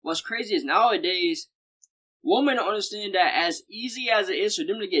what's crazy is nowadays, women don't understand that as easy as it is for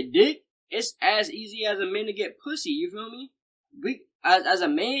them to get dick, it's as easy as a man to get pussy. You feel me? As a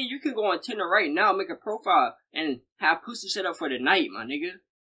man, you can go on Tinder right now, make a profile, and have pussy set up for the night, my nigga.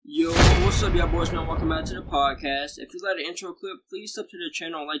 Yo, what's up, y'all boys, man? Welcome back to the podcast. If you like the intro clip, please sub to the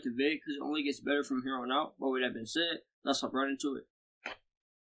channel and like the vid, because it only gets better from here on out. But with that being said, let's hop right into it.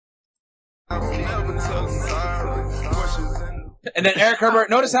 And then Eric Herbert,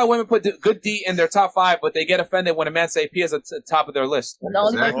 notice how women put good D in their top 5, but they get offended when a man say P is at the top of their list. The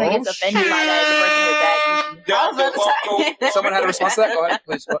only person that gets offended by that is the person with bad coochie. Someone had a response to that? Go ahead,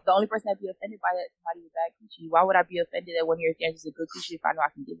 please. The only person that be offended by that is somebody with bad coochie. Why would I be offended at one of your standards of good coochie if I know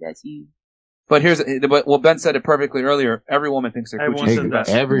I can give that to you? But Ben said it perfectly earlier. Every woman thinks their coochie is the best.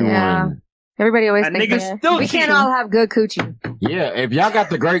 Everyone. Yeah. Everybody always thinks that. We can't all have good coochie. Yeah, if y'all got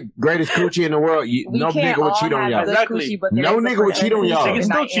the greatest coochie in the world, no nigga would cheat on y'all. Exactly. No nigga would cheat on y'all.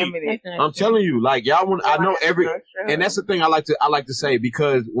 I'm telling you, like y'all want. I know and that's the thing I like to say,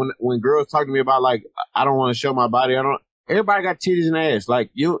 because when girls talk to me about like I don't want to show my body, everybody got titties and ass.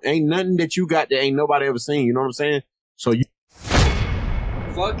 Like you ain't nothing that you got that ain't nobody ever seen. You know what I'm saying? So you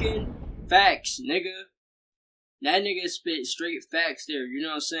fucking facts, nigga. That nigga spit straight facts there. You know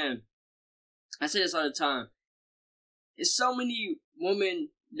what I'm saying? I say this all the time. It's so many women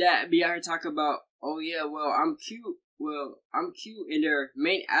that be out here talking about, oh yeah, well, I'm cute. Well, I'm cute, and their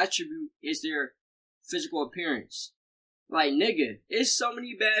main attribute is their physical appearance. Like, nigga, it's so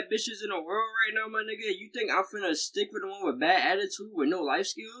many bad bitches in the world right now, my nigga. You think I'm finna stick with the one with bad attitude, with no life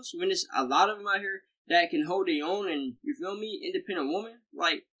skills? When there's a lot of them out here that can hold their own and, you feel me, independent woman?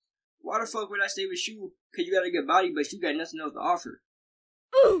 Like, why the fuck would I stay with you? Cause you got a good body, but you got nothing else to offer.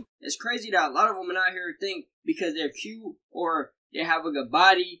 It's crazy that a lot of women out here think because they're cute or they have a good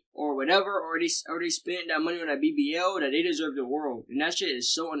body or whatever, or they spend that money on that BBL, that they deserve the world. And that shit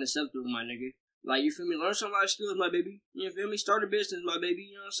is so unacceptable, my nigga. Like, you feel me? Learn some life skills, my baby. You feel me? Start a business, my baby.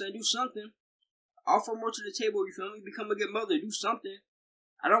 You know what I'm saying? Do something. Offer more to the table, you feel me? Become a good mother. Do something.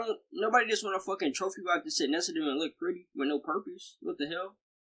 Nobody just want a fucking trophy wife to sit next to them and look pretty with no purpose. What the hell?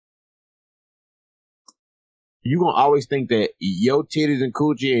 You gonna always think that your titties and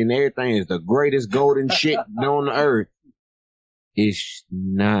coochie and everything is the greatest golden shit on the earth. It's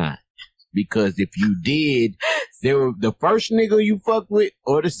not. Because if you did, the first nigga you fuck with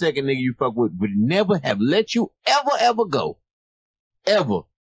or the second nigga you fuck with would never have let you ever go. Ever.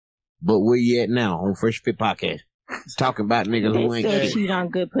 But where you at now on Fresh Fit Podcast? Talking about niggas who ain't still cheat on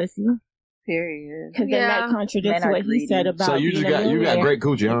good pussy. Period. Because then that contradicts what he said about. So you got great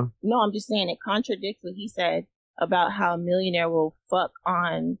coochie, huh? No, I'm just saying it contradicts what he said about how a millionaire will fuck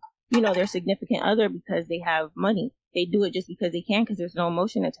on, their significant other because they have money. They do it just because they can, because there's no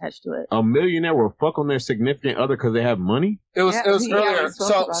emotion attached to it. A millionaire will fuck on their significant other because they have money? It was earlier.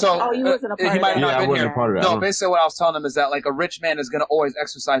 So you wasn't a part he of might that. not have been wasn't here. a part of that. No, basically what I was telling him is that like a rich man is going to always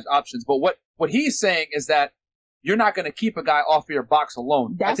exercise options. But what he's saying is that you're not going to keep a guy off of your box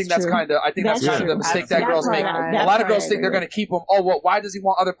alone. I think that's kind of the mistake that girls make. A lot of girls think they're going to keep him. Oh, well, why does he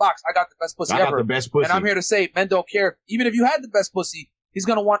want other box? I got the best pussy ever. I got the best pussy. And I'm here to say, men don't care. Even if you had the best pussy, he's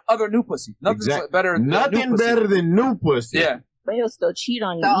going to want other new pussy. Nothing's better than new pussy. Yeah. But he'll still cheat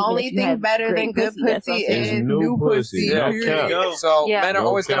on you. The only thing better than good pussy is new pussy. Yeah. There you go. So men are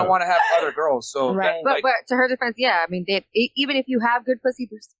always going to want to have other girls. So right. But to her defense, yeah, I mean, even if you have good pussy,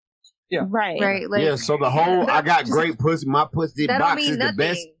 there's right. Like, yeah, so the whole I got great pussy, my pussy box is the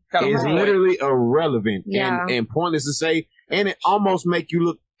best is literally irrelevant and pointless to say, and it almost make you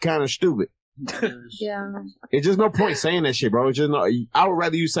look kind of stupid. Yeah. It's just no point saying that shit, bro. It's just I would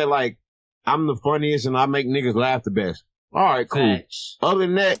rather you say like I'm the funniest and I make niggas laugh the best. All right, cool. Facts. Other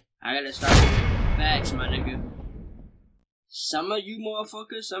than that, I gotta start with facts, my nigga. Some of these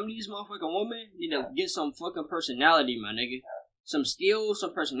motherfucking women need to get some fucking personality, my nigga. Some skills,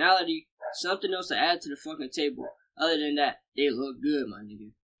 some personality, something else to add to the fucking table. Other than that, they look good, my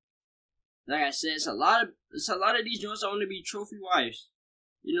nigga. Like I said, it's a lot of these joints that want to be trophy wives.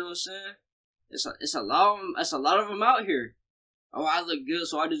 You know what I'm saying? It's a lot of them out here. Oh, I look good,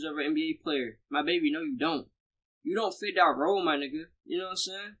 so I deserve an NBA player. My baby, no, you don't. You don't fit that role, my nigga. You know what I'm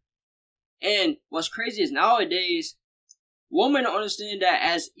saying? And what's crazy is nowadays, women don't understand that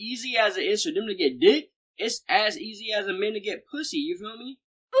as easy as it is for them to get dick, it's as easy as a man to get pussy. You feel me?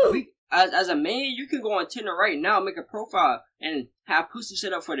 As a man, you can go on Tinder right now, make a profile, and have pussy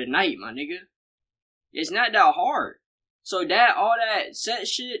set up for the night, my nigga. It's not that hard. So all that sex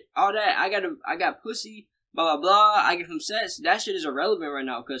shit, all that, I got pussy, blah, blah, blah, I get from sex, that shit is irrelevant right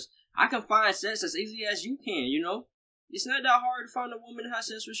now, because I can find sex as easy as you can, It's not that hard to find a woman to have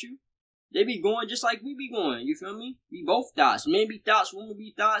sex with you. They be going just like we be going. You feel me? We both thoughts. Men be thoughts. Women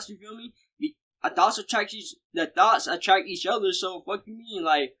be thoughts. You feel me? The thoughts attract each other. So fuck you mean?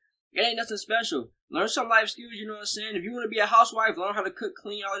 Like, it ain't nothing special. Learn some life skills. You know what I'm saying? If you want to be a housewife, learn how to cook,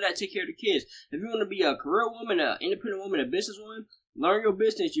 clean, all of that. Take care of the kids. If you want to be a career woman, an independent woman, a businesswoman, learn your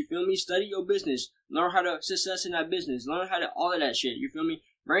business. You feel me? Study your business. Learn how to success in that business. Learn how to all of that shit. You feel me?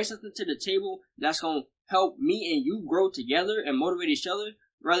 Bring something to the table that's gonna help me and you grow together and motivate each other,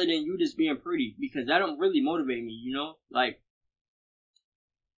 rather than you just being pretty, because that don't really motivate me, you know? Like,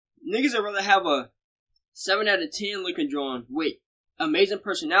 niggas would rather have a 7 out of 10 looking John with amazing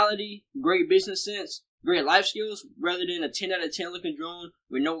personality, great business sense, great life skills, rather than a 10 out of 10 looking John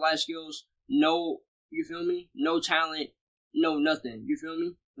with no life skills, no, you feel me? No talent, no nothing, you feel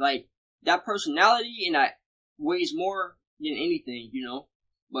me? Like, that personality and that weighs more than anything, you know?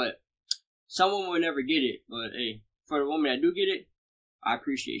 But some women will never get it, but hey, for the woman that do get it, I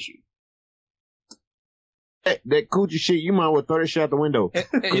appreciate you. That coochie shit, you might well throw that shit out the window.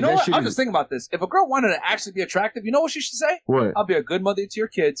 And you know what? I'm just thinking about this. If a girl wanted to actually be attractive, you know what she should say? What? I'll be a good mother to your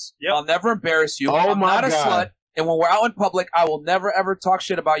kids. Yep. I'll never embarrass you. Oh, I'm my not God. a slut. And when we're out in public, I will never ever talk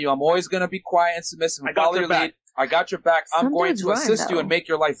shit about you. I'm always going to be quiet and submissive and follow your lead. I got your back. I'm going to assist you and make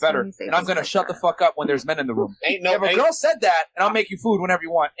your life better. And I'm going to shut the fuck up when there's men in the room. If a girl said that, and I'll make you food whenever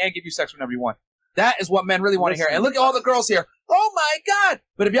you want and give you sex whenever you want. That is what men really want to hear. And look at all the girls here. Oh my God.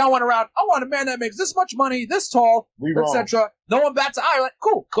 But if y'all want around, I want a man that makes this much money, this tall, etc. No one bats an eye. Like,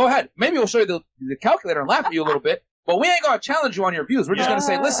 cool, go ahead. Maybe we'll show you the calculator and laugh at you a little bit. But we ain't going to challenge you on your views. We're just going to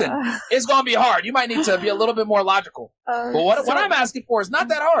say, listen, it's going to be hard. You might need to be a little bit more logical. But what I'm asking for is not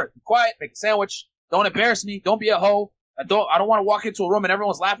that hard. Be quiet, make a sandwich. Don't embarrass me. Don't be a hoe. I don't want to walk into a room and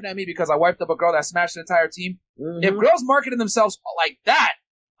everyone's laughing at me because I wiped up a girl that smashed an entire team. Mm-hmm. If girls marketing themselves like that,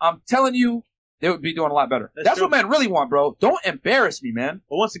 I'm telling you, they would be doing a lot better. That's what men really want, bro. Don't embarrass me, man.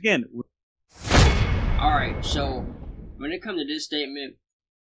 But once again... Alright, so, when it comes to this statement,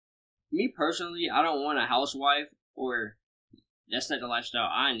 me personally, I don't want a housewife, or that's not the lifestyle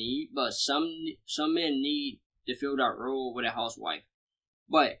I need, but some men need to fill that role with a housewife.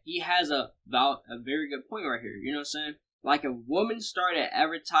 But he has a very good point right here, you know what I'm saying? Like, if women started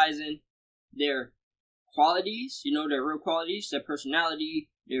advertising their qualities, you know, their real qualities, their personality,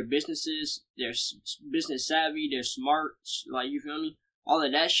 their businesses, their business savvy, they're smart, like, you feel me? All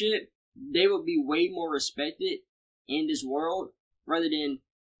of that shit, they would be way more respected in this world, rather than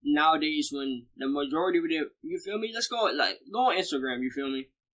nowadays when the majority of it, you feel me? Let's go, like, go on Instagram, you feel me?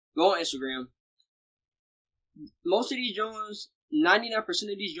 Go on Instagram. Most of these Jones, 99%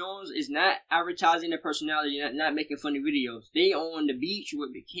 of these Jones is not advertising their personality, not making funny videos. They on the beach with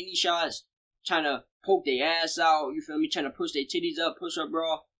bikini shots, trying to poke their ass out, you feel me? Trying to push their titties up, push up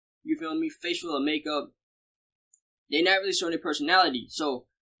bra, you feel me? Face full of makeup. They're not really showing their personality. So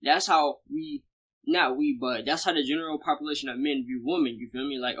that's how but that's how the general population of men view women, you feel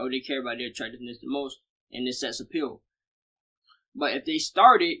me? Like, oh, they care about their attractiveness the most, and it sets appeal. But if they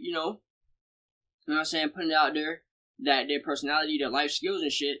started, you know what I'm saying, putting it out there, that their personality, their life skills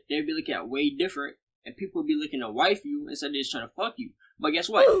and shit, they'd be looking at way different, and people would be looking to wife you instead of just trying to fuck you. But guess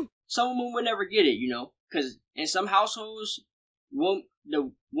what? Some women would never get it, you know, because in some households,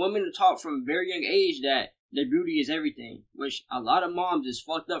 the women are taught from a very young age that the beauty is everything, which a lot of moms is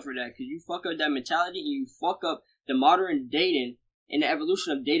fucked up for that, because you fuck up that mentality and you fuck up the modern dating and the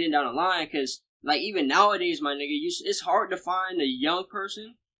evolution of dating down the line, because, like, even nowadays, my nigga, it's hard to find a young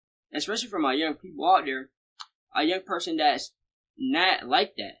person, especially for my young people out there, a young person that's not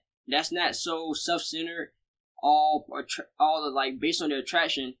like that, that's not so self-centered, all like based on their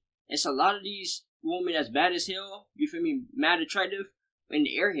attraction. It's a lot of these women that's bad as hell, you feel me, mad attractive, and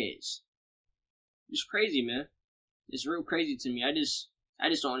the airheads. It's crazy, man. It's real crazy to me. I just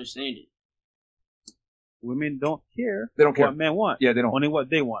don't understand it. Women don't care. They don't care what men want. Yeah, they don't. Only what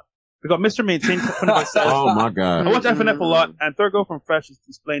they want. Because Mr. Maintain says, oh my God. I watch FNF a lot, and third girl from Fresh is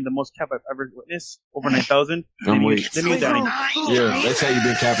displaying the most cap I've ever witnessed, over 9,000. I'm weak. Yeah, that's how you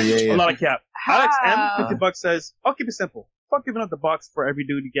been capping. Yeah. A lot of cap. Alex M, $50 says, I'll keep it simple. Fuck giving out the box for every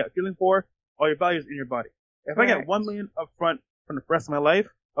dude you get a feeling for, all your values in your body. If I get $1 million up front from the rest of my life,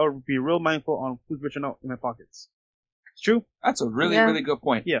 I would be real mindful on who's reaching out in my pockets. It's true. That's a really, really good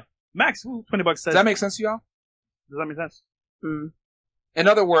point. Yeah. Max, $20 says... Does that make sense to y'all? Does that make sense? In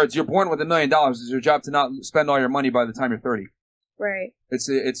other words, you're born with $1 million. It's your job to not spend all your money by the time you're 30. Right.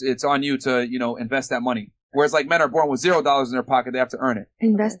 It's on you to, you know, invest that money. Whereas, like, men are born with $0 in their pocket. They have to earn it.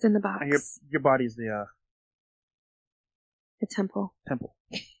 Invest in the box. And your body's the temple. Temple.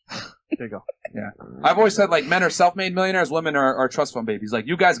 There you go. Yeah. I've always said, like, men are self-made millionaires. Women are trust fund babies. Like,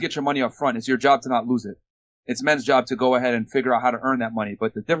 you guys get your money up front. It's your job to not lose it. it's men's job to go ahead and figure out how to earn that money.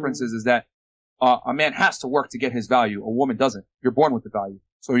 But the difference is that a man has to work to get his value. A woman doesn't. You're born with the value.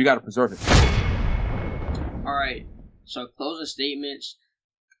 So you got to preserve it. All right. So closing statements.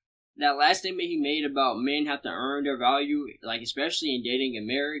 That last statement he made about men have to earn their value, like especially in dating and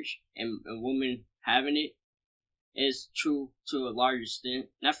marriage, and women having it, is true to a large extent.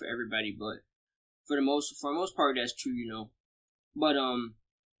 Not for everybody, but for the most part, that's true, you know. But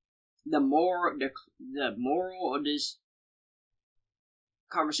the moral of this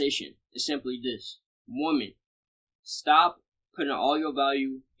conversation is simply this: woman, stop putting all your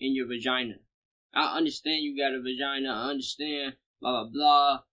value in your vagina. I understand you got a vagina. I understand blah blah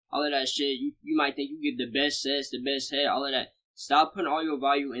blah. All of that shit, you might think you get the best sex, the best head, all of that. Stop putting all your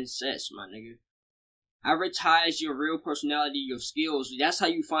value in sex, my nigga. Advertise your real personality, your skills. That's how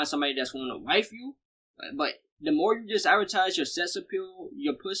you find somebody that's going to wife you. But the more you just advertise your sex appeal,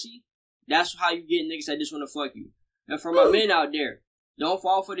 your pussy, that's how you get niggas that just want to fuck you. And for my men out there, don't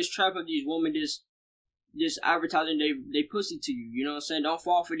fall for this trap of these women just advertising they pussy to you. You know what I'm saying? Don't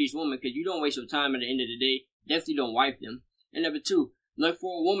fall for these women because you don't waste your time at the end of the day. Definitely don't wife them. And number two, look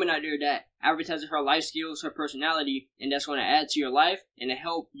for a woman out there that advertises her life skills, her personality, and that's going to add to your life and to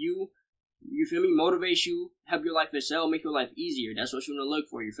help you feel me, motivate you, help your life excel, make your life easier. That's what you want to look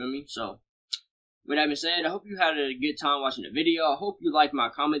for, you feel me? So, with that being said, I hope you had a good time watching the video. I hope you liked my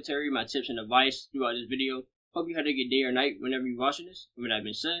commentary, my tips and advice throughout this video. Hope you had a good day or night whenever you're watching this. With that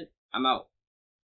being said, I'm out.